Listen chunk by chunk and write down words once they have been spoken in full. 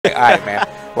right, man.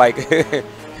 Like,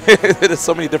 there's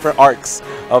so many different arcs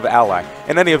of Ally.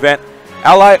 In any event,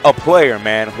 Ally, a player,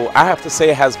 man, who I have to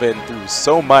say has been through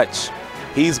so much.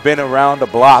 He's been around the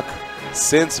block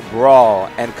since Brawl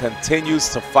and continues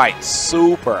to fight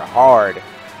super hard.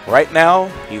 Right now,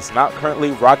 he's not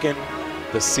currently rocking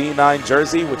the C9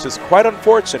 jersey, which is quite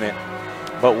unfortunate,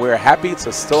 but we're happy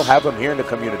to still have him here in the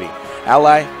community.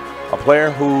 Ally, a player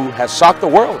who has shocked the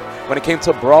world when it came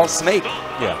to Brawl Snake.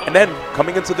 Yeah. And then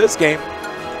coming into this game,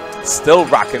 still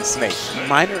rocking Snake.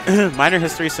 Minor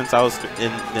history since I was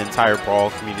in the entire Brawl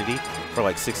community for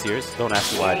like 6 years. Don't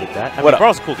ask me why I did that. I mean,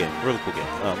 Brawl's a cool game, really cool game.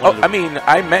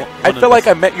 I feel like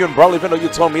I met you in Brawl, even though you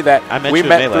told me that we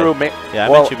met through. Yeah,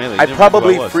 I met you in Melee. I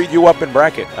probably freed you up in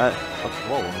bracket.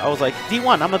 Whoa! I was like,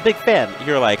 D1, I'm a big fan.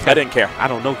 You're like, I didn't care. I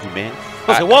don't know you, man.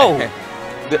 I was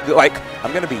like, whoa! Like,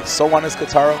 I'm gonna be so honest,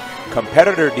 Kataro.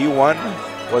 Competitor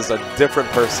D1 was a different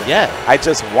person. Yeah. I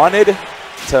just wanted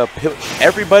to put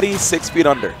everybody 6 feet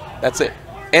under. That's it.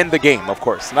 In the game, of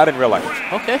course, not in real life.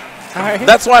 Okay. All right.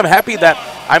 That's why I'm happy that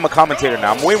I'm a commentator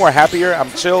now. I'm way more happier. I'm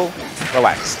chill,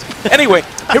 relaxed. Anyway,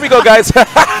 here we go, guys.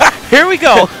 Here we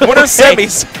go. Winner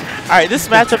semis. All right, this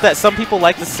matchup that some people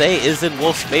like to say is in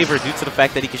Wolf's favor due to the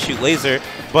fact that he can shoot laser.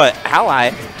 But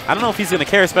Ally, I don't know if he's going to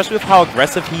care, especially with how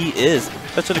aggressive he is.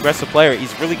 Such an aggressive player.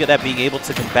 He's really good at being able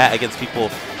to combat against people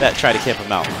that try to camp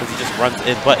him out because he just runs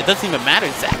in. But it doesn't even matter.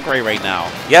 It's Zackray right now.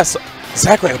 Yes,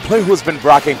 Zackray, a player who's been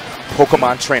rocking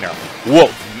Pokemon Trainer,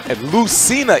 Wolf, and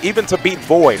Lucina, even to beat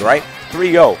Void, right?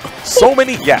 3-0. So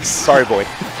many, yes, sorry, Void.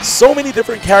 So many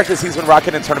different characters he's been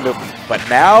rocking in tournament. But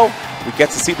now we get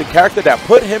to see the character that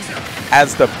put him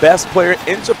as the best player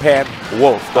in Japan,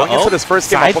 Wolf. Going into this first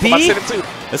game on Pokemon City 2.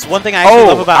 That's one thing I actually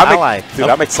love about Ally. Dude,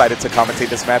 I'm excited to commentate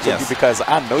this match with you because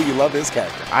I know you love this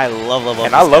character. I love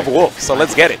and I love Wolf, so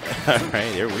let's get it. All right,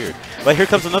 they're weird. But here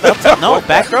comes another up tilt. No,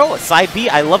 back throw, side B.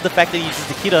 I love the fact that he uses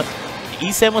Nikita.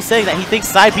 Esam was saying that he thinks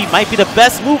side B might be the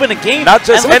best move in the game. Not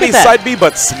just any side B,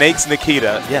 but Snake's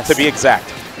Nikita, to be exact.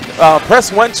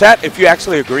 Press 1 chat if you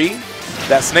actually agree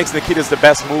that Snake's Nikita is the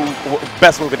best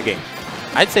move in the game.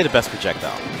 I'd say the best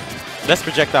projectile. Best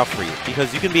projectile for you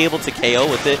because you can be able to KO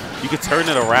with it. You can turn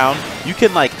it around. You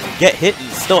can like get hit and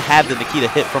still have the Nikita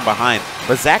hit from behind.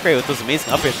 But Zackray with those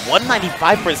amazing up airs,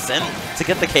 195% to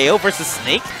get the KO versus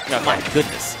Snake. Oh my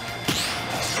goodness.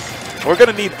 We're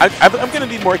gonna need. I'm gonna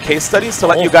need more case studies to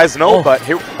let you guys know. But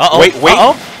here, wait.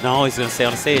 No, he's gonna stay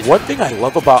on the stage. One thing I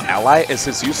love about Ally is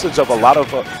his usage of a lot of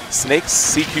Snake's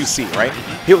CQC. Right,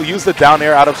 he'll use the down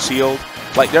air out of shield.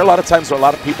 Like there are a lot of times where a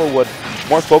lot of people would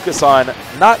more focus on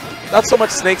not so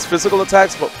much Snake's physical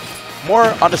attacks, but more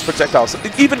on his projectiles.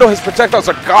 Even though his projectiles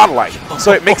are godlike,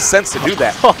 so it makes sense to do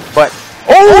that. But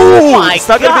it's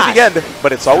not gonna be the end.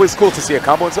 But it's always cool to see a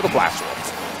combo into the flash roll.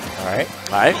 All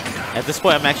right. At this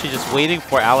point, I'm actually just waiting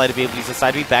for Ally to be able to use a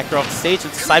side B back throw off the stage.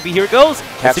 It's a side B. Here it goes.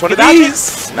 Catch one of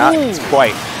these. Not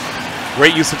quite.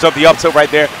 Great usage of the up tilt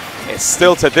right there. It's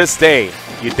still to this day,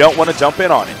 you don't want to jump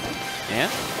in on it.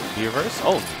 And the reverse.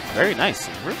 Oh, very nice.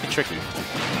 Really tricky.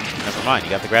 Never mind.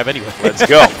 You got the grab anyway. Let's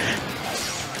go.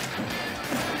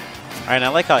 All right, I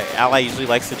like how Ally usually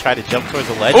likes to try to jump towards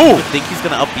the ledge. You would think he's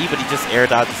going to up B, but he just air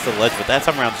dodges to the ledge. But that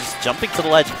time around, just jumping to the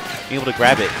ledge, being able to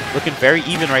grab it. Looking very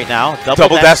even right now.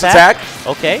 Double dash attack.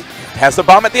 Okay. Has the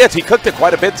bomb at the edge. He cooked it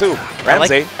quite a bit, too.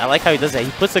 Ramsey. I like how he does that.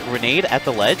 He puts a grenade at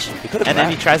the ledge, and then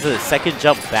he tries a second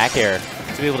jump back air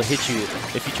to be able to hit you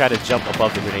if you try to jump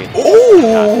above the grenade.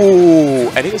 Ooh!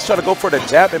 And he was trying to go for the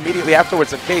jab immediately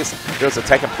afterwards in case there was a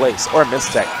tech in place or a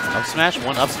mistech. Up smash,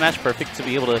 one up smash, perfect to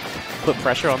be able to put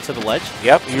pressure onto the ledge.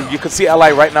 Yep, you can see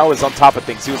Ally right now is on top of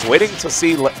things. He was waiting to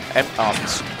see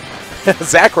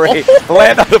Zackray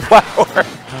land on the platform.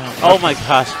 Oh my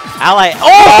gosh. Ally.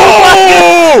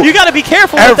 Oh! You got to be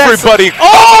careful with that. Everybody.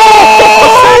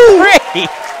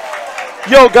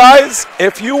 Yo, guys,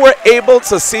 if you were able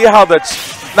to see how the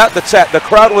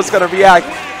crowd was going to react,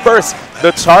 first,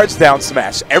 the charge down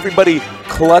smash. Everybody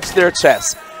clutched their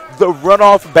chest. The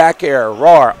runoff back air,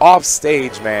 raw, off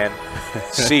stage, man.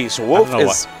 Sheesh. Wolf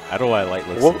is. I don't know why Light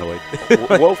looks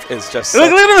annoyed. Wolf is just.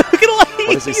 Look at Light.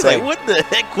 What does he say? Like, what the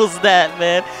heck was that,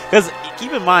 man? Because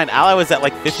keep in mind, Ally was at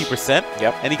like 50%.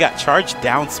 Yep. And he got charged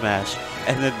down smash.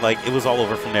 And then, like, it was all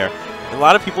over from there. A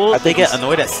lot of people, they get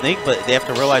annoyed at Snake, but they have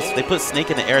to realize they put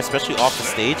Snake in the air, especially off the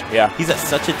stage. Yeah. He's at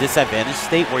such a disadvantaged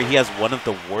state where he has one of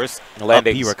the worst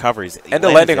landing recoveries. And the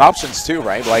landing options, too,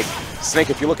 right? Like, Snake,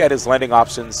 if you look at his landing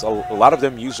options, a lot of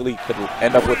them usually could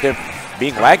end up with him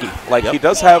being laggy. Like, he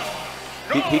does have...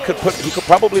 He could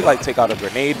probably like take out a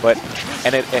grenade, but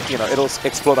it'll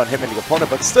explode on him and the opponent.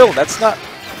 But still, that's not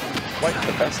quite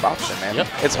the best option, man.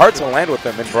 It's hard to land with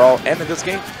him in Brawl and in this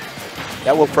game.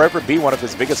 That will forever be one of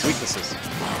his biggest weaknesses.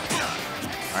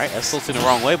 All right, SCUL's in the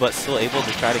wrong way, but still able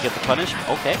to try to get the punish.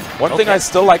 Okay. One thing I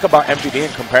still like about MVD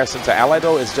in comparison to Ally,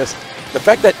 though, is just the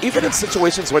fact that even in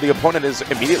situations where the opponent is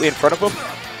immediately in front of him,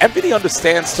 MVD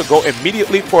understands to go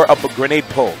immediately for a grenade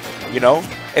pull, you know?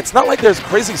 It's not like there's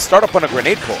crazy startup on a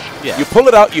grenade pull. Yeah. You pull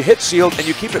it out, you hit shield, and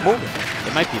you keep it moving.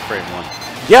 It might be frame 1.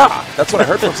 Yeah, that's what I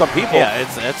heard from some people. Yeah,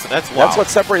 that's wild. That's what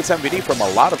separates MVD from a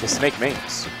lot of the Snake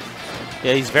mains.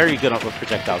 Yeah, he's very good with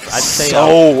projectiles. I'd say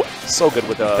so good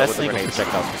with the best with the thing with grenades.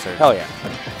 projectiles for certain. Hell yeah.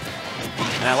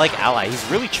 And I like Ally. He's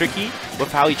really tricky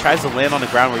with how he tries to land on the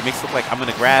ground, where he makes it look like I'm going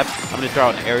to grab, I'm going to throw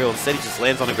out an aerial. Instead, he just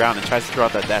lands on the ground and tries to throw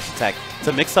out that dash attack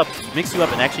to mix you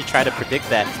up and actually try to predict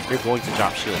that you're going to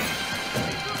drop shield.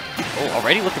 Oh,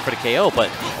 already looking for the KO, but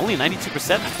only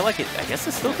 92%. I feel like I guess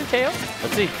it's still good KO.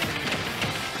 Let's see.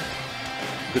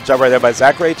 Good job right there by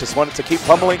Zackray. Just wanted to keep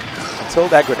pummeling until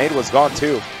that grenade was gone,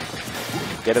 too.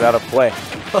 Get it out of play.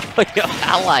 Yo,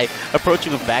 Ally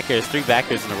approaching with back airs, 3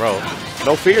 back airs in a row.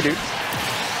 No fear, dude.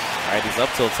 All right, these up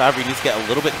tilts. However, he needs to get a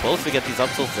little bit closer to get these up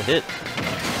tilts to hit.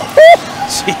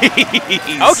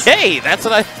 Jeez. Okay,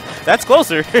 that's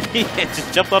closer. He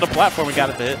just jumped on the platform and got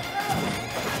it to hit.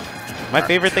 My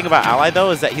favorite thing about Ally, though,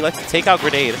 is that he likes to take out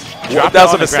grenade, drop it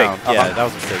on the ground. Yeah, that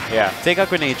was a mistake. Yeah. Take out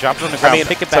grenade, drop it on the ground,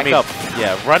 pick it back up.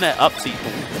 Yeah, run it up to you.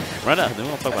 Run it. Then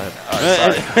we'll talk about him.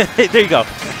 Sorry. There you go.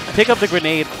 Pick up the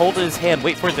grenade, hold it in his hand,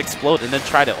 wait for it to explode, and then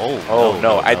try to. Oh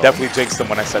no. I definitely jinxed him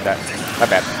when I said that. My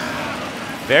bad.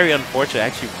 Very unfortunate,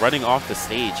 actually running off the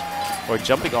stage or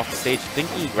jumping off the stage,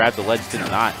 thinking he grabbed the ledge, did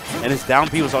not, and his down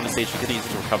B was on the stage. He couldn't use it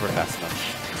to recover fast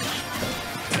enough.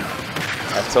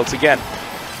 That tilts again.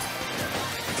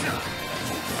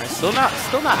 Right, still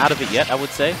not out of it yet, I would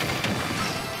say.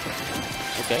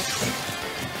 Okay.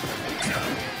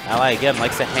 Ally, again,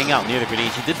 likes to hang out near the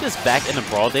grenade. He did this back in the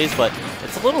Brawl days, but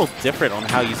it's a little different on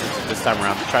how he uses it this time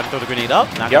around. Trying to throw the grenade up,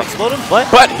 not going to explode him,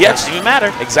 but he doesn't even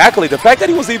matter. Exactly. The fact that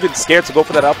he was even scared to go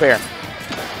for that up air.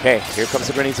 Okay, here comes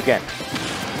the grenades again.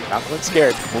 Not going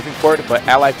scared. Moving forward, but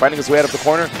Ally finding his way out of the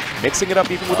corner, mixing it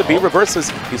up even with the B reverses.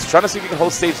 He's trying to see if he can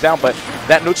hold stage down, but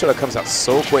that neutral comes out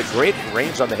so quick. Great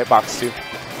range on the hitbox, too.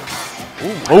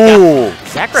 Ooh.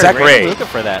 Zackray. Zackray. Looking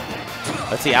for that.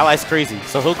 Let's see, Ally's crazy,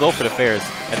 so he'll go for the fairs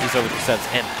at these over percents.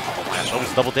 And, oh my gosh,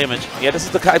 almost double damage. Yeah, this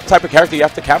is the type of character you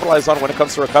have to capitalize on when it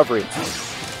comes to recovery.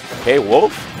 Okay,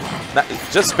 Wolf.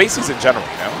 Just spaces in general,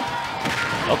 you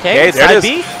know? Okay, there it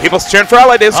is. People's cheering for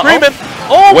Ally. They're screaming.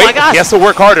 Oh Wait, my gosh. He has to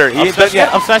work harder. He ain't done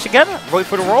yet. Up smash again. Wait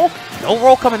for the roll. No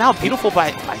roll coming out. Beautiful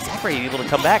by Zackray, able to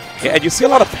come back. Yeah, and you see a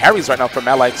lot of parries right now from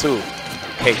Ally, too.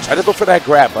 Okay, try to go for that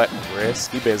grab, but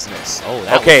risky business. Oh,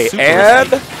 that okay, was super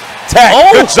and risky. tech.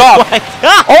 Oh, good job. My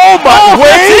God. Oh, my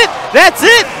wait. That's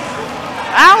it.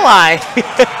 Ally.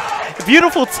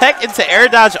 Beautiful tech into air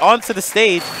dodge onto the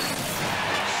stage.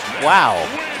 Wow.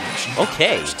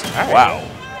 Okay. All right. Wow.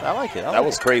 I like it. That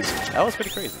was crazy. That was pretty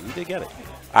crazy. You did get it.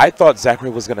 I thought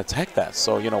Zackray was going to tech that.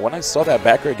 So, you know, when I saw that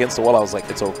backer against the wall, I was like,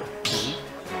 it's over.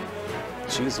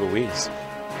 Jeez Louise.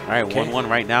 All right, 1-1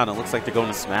 right now, and it looks like they're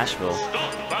going to Smashville.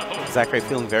 Zackray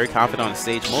feeling very confident on the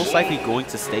stage. Most likely going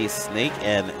to stay Snake,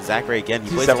 and Zackray, again, he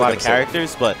plays a lot of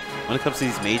characters, but when it comes to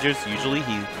these majors, usually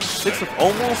he sticks with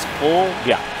almost full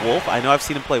Wolf. I know I've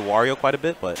seen him play Wario quite a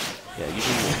bit, but yeah,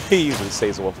 usually Wolf. He usually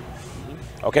stays Wolf.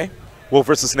 Okay, Wolf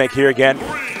versus Snake here again.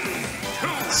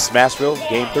 Smashville,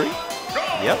 game 3.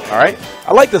 Yep. All right.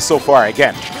 I like this so far.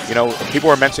 Again, you know, people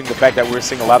were mentioning the fact that we're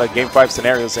seeing a lot of Game 5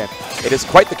 scenarios, and it is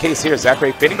quite the case here.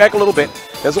 Zackray fading back a little bit.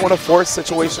 Doesn't want to force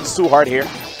situations too hard here.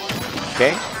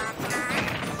 Okay.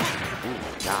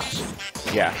 Ooh, gosh.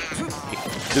 Yeah.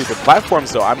 Dude, the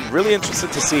platforms, though, I'm really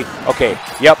interested to see. Okay,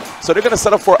 yep. So they're going to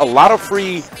set up for a lot of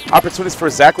free opportunities for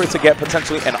Zackray to get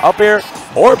potentially an up air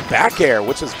or back air,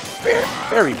 which is very,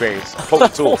 very, very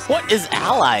potent tool. What is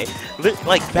Ally?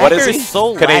 Like, back what is air he? is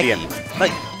so Canadian.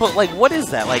 laggy. But like, what is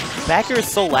that? Like, back air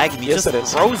is so laggy. He Yes, just it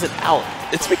is. throws it out.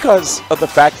 It's because of the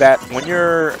fact that when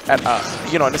you're at,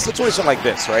 you know, in a situation like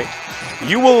this, right,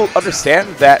 you will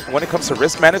understand that when it comes to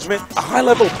risk management, a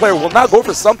high-level player will not go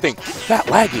for something that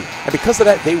laggy. And because of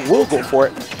that, they will go for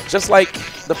it. Just like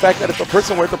the fact that if a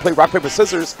person were to play rock, paper,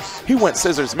 scissors, he went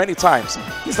scissors many times.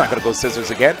 He's not going to go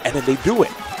scissors again, and then they do it.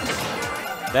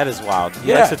 That is wild. He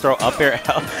Yeah. likes to throw up air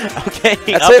out. Okay,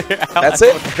 That's up it. air out. That's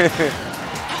it.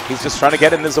 He's just trying to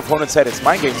get in his opponent's head. It's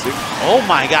mind games, dude. Oh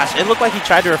my gosh. It looked like he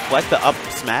tried to reflect the up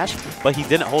smash, but he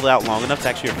didn't hold it out long enough to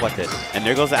actually reflect it. And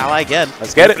there goes the Ally again.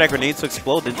 Let's get it. For that grenade to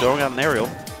explode, then throwing out an aerial.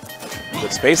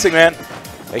 Good spacing, man.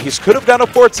 He could have done a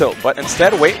 4 tilt, but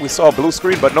instead, wait, we saw a blue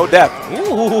screen, but no death.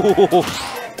 Ooh.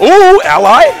 Ooh,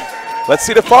 Ally. Let's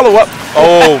see the follow-up.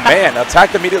 Oh, man.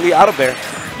 Attacked immediately out of there.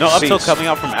 No, up tilt Sheesh. coming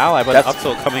out from Ally, but up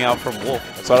tilt coming out from Wolf.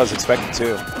 That's what I was expecting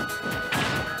too.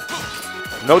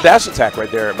 No dash attack right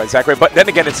there by Zackray. But then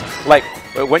again, it's like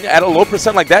when you're at a low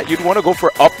percent like that, you'd want to go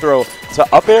for up throw to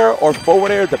up air or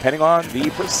forward air, depending on the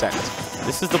percent.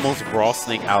 This is the most raw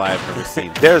Snake Ally I've ever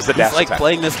seen. There's the dash He's like attack.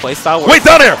 playing this playstyle. Wait,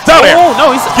 down there! Down there! Oh,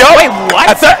 no, he's... Yo, wait,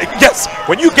 what? Yes,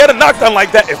 when you get a knockdown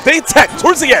like that, if they tech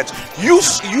towards the edge, you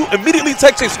immediately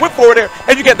tech chase, whip forward air,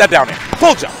 and you get that down there.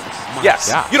 Full jump. Yes,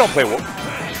 God. You don't play Wolf.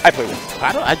 I play Wolf.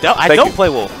 I don't play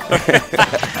Wolf.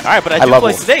 All right, but I do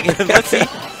play Snake. Let's see.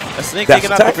 A Snake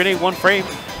taking out the grenade 1 frame.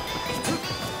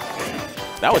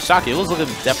 That was shocking. It was looking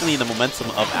definitely in the momentum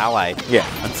of Ally. Yeah.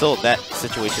 Until that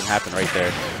situation happened right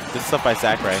there. Good stuff by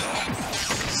Zackray.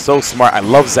 So smart. I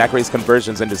love Zackray's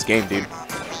conversions in this game, dude.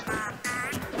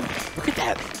 Look at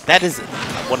that. That is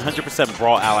 100%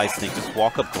 raw Ally Snake. Just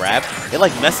walk up, grab. It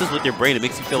like messes with your brain. It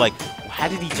makes you feel like, how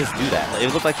did he just do that? Like,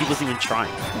 it looked like he wasn't even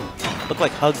trying. It looked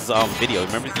like Hug's video.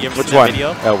 Remember? You ever seen that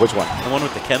video? Which one? The one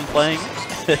with the Ken playing?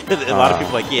 A lot of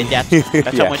people are like, yeah,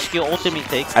 that's how much skill Ultimate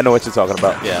takes. I know what you're talking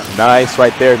about. Yeah. Nice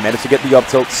right there. Managed to get the up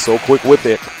tilt so quick with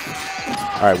it.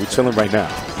 All right, we're chilling right now.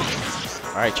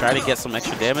 All right, try to get some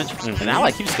extra damage. And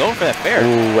Ally keeps going for that fair.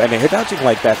 Ooh, and they're dodging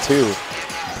like that too.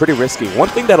 Pretty risky. One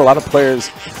thing that a lot of players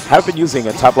have been using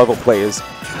in top-level play is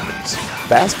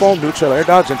fastball, neutral air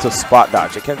dodge into spot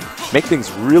dodge. It can make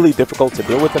things really difficult to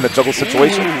deal with in a juggle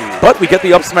situation. But we get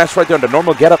the up smash right there on the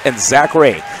normal getup, and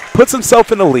Zackray puts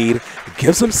himself in the lead,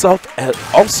 gives himself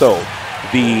also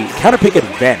the counter pick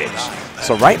advantage.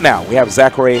 So right now, we have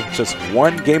Zackray just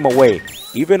 1 game away,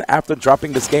 even after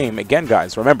dropping this game. Again,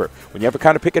 guys, remember, when you have a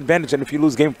counter pick advantage, and if you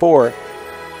lose game 4,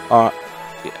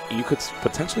 you could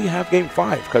potentially have game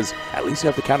 5, because at least you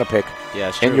have the counter pick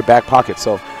in your back pocket.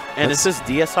 So, and is this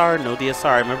DSR or no DSR?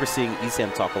 I remember seeing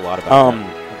Esam talk a lot about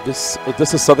that.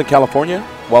 This is Southern California.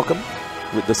 Welcome.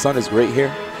 The sun is great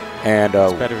here, and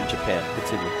it's better in Japan.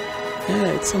 Continue.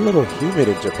 Yeah, it's a little humid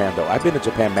in Japan, though. I've been to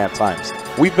Japan mad times.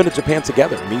 We've been to Japan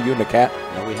together, me, you, and the cat.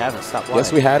 No, we haven't. Stop lying.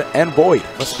 Yes, we had, and Boyd.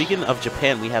 But speaking of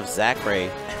Japan, we have Zackray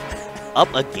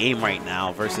up a game right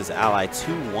now versus Ally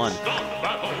 2-1.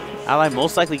 Ally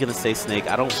most likely going to stay Snake.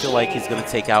 I don't feel like he's going to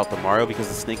take out the Mario because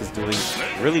the Snake is doing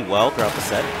really well throughout the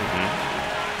set.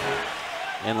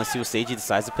 And let's see what stage he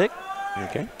decides to pick.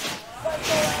 Okay.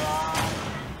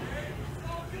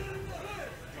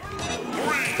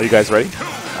 Are you guys ready?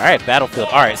 All right, Battlefield.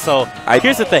 All right, so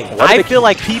here's the thing. I feel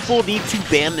like people need to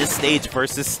ban this stage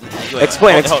versus...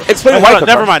 Explain why.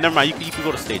 Never mind. You can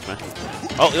go to stage, man.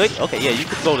 Oh, okay, yeah, you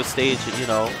could go to stage and, you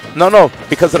know... No,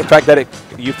 because of the fact that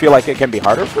you feel like it can be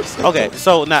harder for Snake? Okay,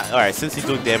 so, now, all right, since he's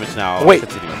doing damage now... Wait,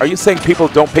 are you saying people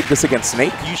don't pick this against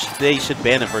Snake? They should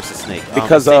ban it versus Snake.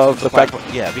 Because of the fact...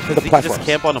 Yeah, because he can just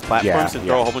camp on the platforms and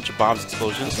throw a whole bunch of bombs,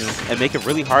 explosions, and make it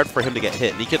really hard for him to get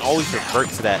hit. And he can always revert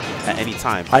to that at any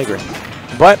time. I agree.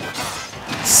 But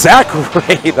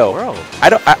Zackray, though,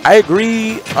 I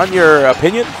agree on your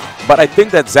opinion, but I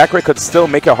think that Zackray could still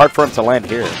make it hard for him to land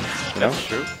here. That's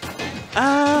true.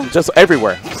 Just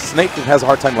everywhere. Snake has a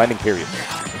hard time landing, period.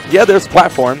 Yeah, there's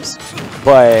platforms,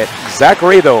 but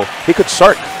Zackray, though, he could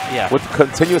shark with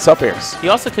continuous up airs. He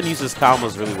also can use his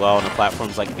combos really well on the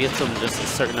platforms. Like, if he hits them just a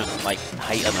certain like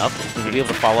height enough, he'll be able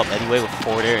to follow up anyway with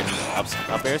forward air and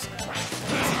up airs.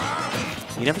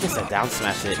 He never gets that down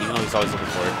smash hit, even though he's always looking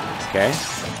for it. Okay.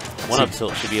 One up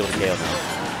tilt should be able to KO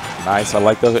now. Nice. I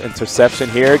like the interception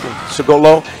here. Should go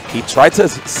low. He tried to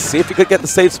see if he could get the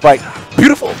save spike.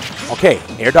 Beautiful. Okay.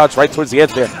 Air dodge right towards the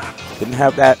edge there. Didn't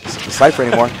have that cipher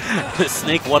anymore.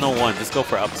 Snake 101. Just go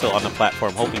for up tilt on the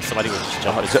platform, hoping somebody will just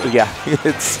jump. Yeah.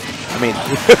 I mean,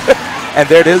 and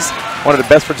there it is. One of the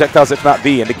best projectiles, if not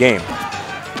the, in the game.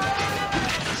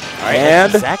 All right,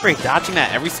 and Zackray dodging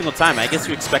that every single time. I guess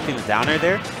you're expecting the down air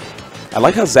there. I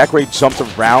like how Zackray jumped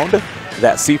around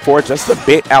that C4 just to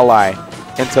bait Ally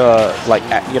into, like,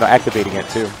 activating it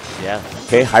too. Yeah.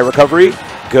 Okay, high recovery.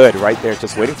 Good right there.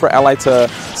 Just waiting for Ally to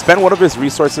spend one of his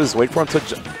resources, wait for him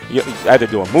to either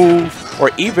do a move or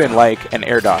even like an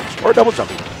air dodge or double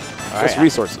jumping. Just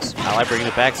resources. Ally bringing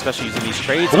it back, especially using these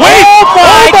trades. Wait! Oh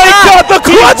my God! The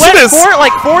clutchness! He went for it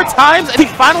like 4 times, and he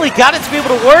finally got it to be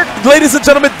able to work. Ladies and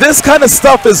gentlemen, this kind of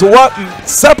stuff is what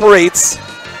separates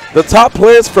the top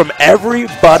players from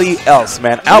everybody else,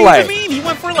 man. Ally. What do you mean? He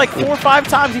went for it like 4 or 5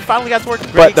 times. He finally got to work.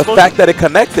 But the fact that it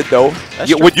connected, though,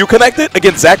 would you connect it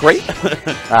against Zackray?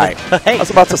 All right. Hey. I was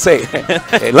about to say,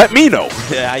 hey, let me know.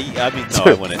 Yeah, I mean, no,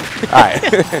 I wouldn't. All right.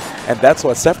 And that's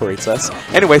what separates us.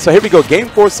 Anyway, so here we go. Game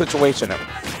 4 situation.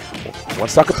 1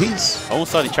 stock apiece.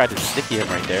 Almost thought he tried to sticky him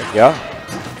right there. Yeah.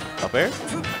 Up air.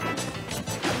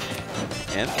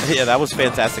 And yeah, that was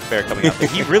fantastic fair coming out there.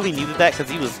 He really needed that because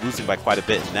he was losing by quite a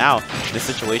bit. Now, in this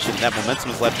situation, that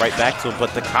momentum is led right back to him.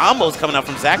 But the combos coming out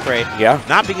from Zackray,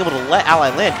 not being able to let Ally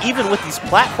land, even with these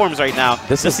platforms right now,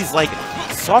 these like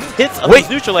soft hits of these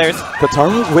neutral airs.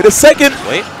 Kataru, wait a second.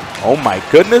 Wait. Oh my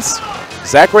goodness.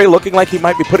 Zackray looking like he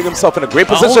might be putting himself in a great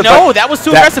position. Oh no, that was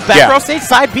too aggressive. Back row stage,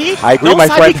 side B. I agree, my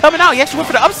friend. Side B coming out. He actually went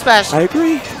for the up smash. I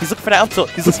agree. He's looking for that up tilt.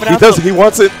 He's looking for that He up does. tilt. He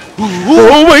wants it.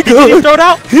 Oh my god. Did he throw it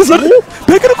out? He's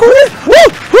back in the corner.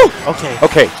 Woo! Okay.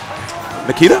 Okay.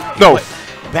 Nikita? No.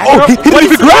 He didn't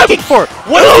even grab looking for?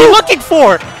 What is he looking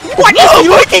for? What is he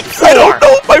looking for? I don't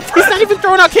know, my friend. He's not even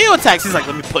throwing out KO attacks. He's like,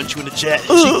 let me punch you in the jet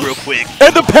real quick.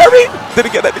 And the parry? Didn't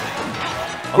get that.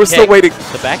 We're still waiting.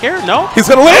 The back air? No. He's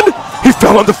going to land. He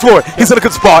fell on the floor. He's in a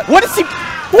good spot. What is he?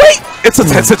 Wait. It's a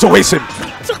tense situation.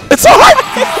 It's so hard.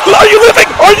 Are you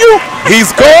living? Are you?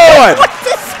 He's gone.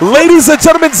 Ladies and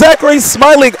gentlemen, Zackray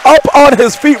smiling up on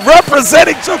his feet,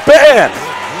 representing Japan.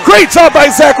 Great job by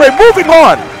Zackray. Moving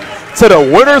on to the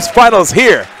winners finals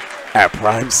here at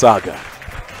Prime Saga.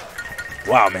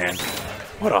 Wow, man.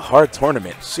 What a hard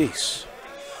tournament. Sheesh.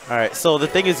 All right, so the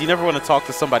thing is, you never want to talk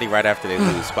to somebody right after they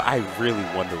lose, but I really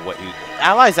wonder what you...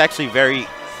 Ally's actually very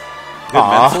good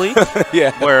mentally,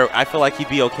 where I feel like he'd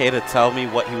be okay to tell me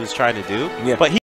what he was trying to do, but he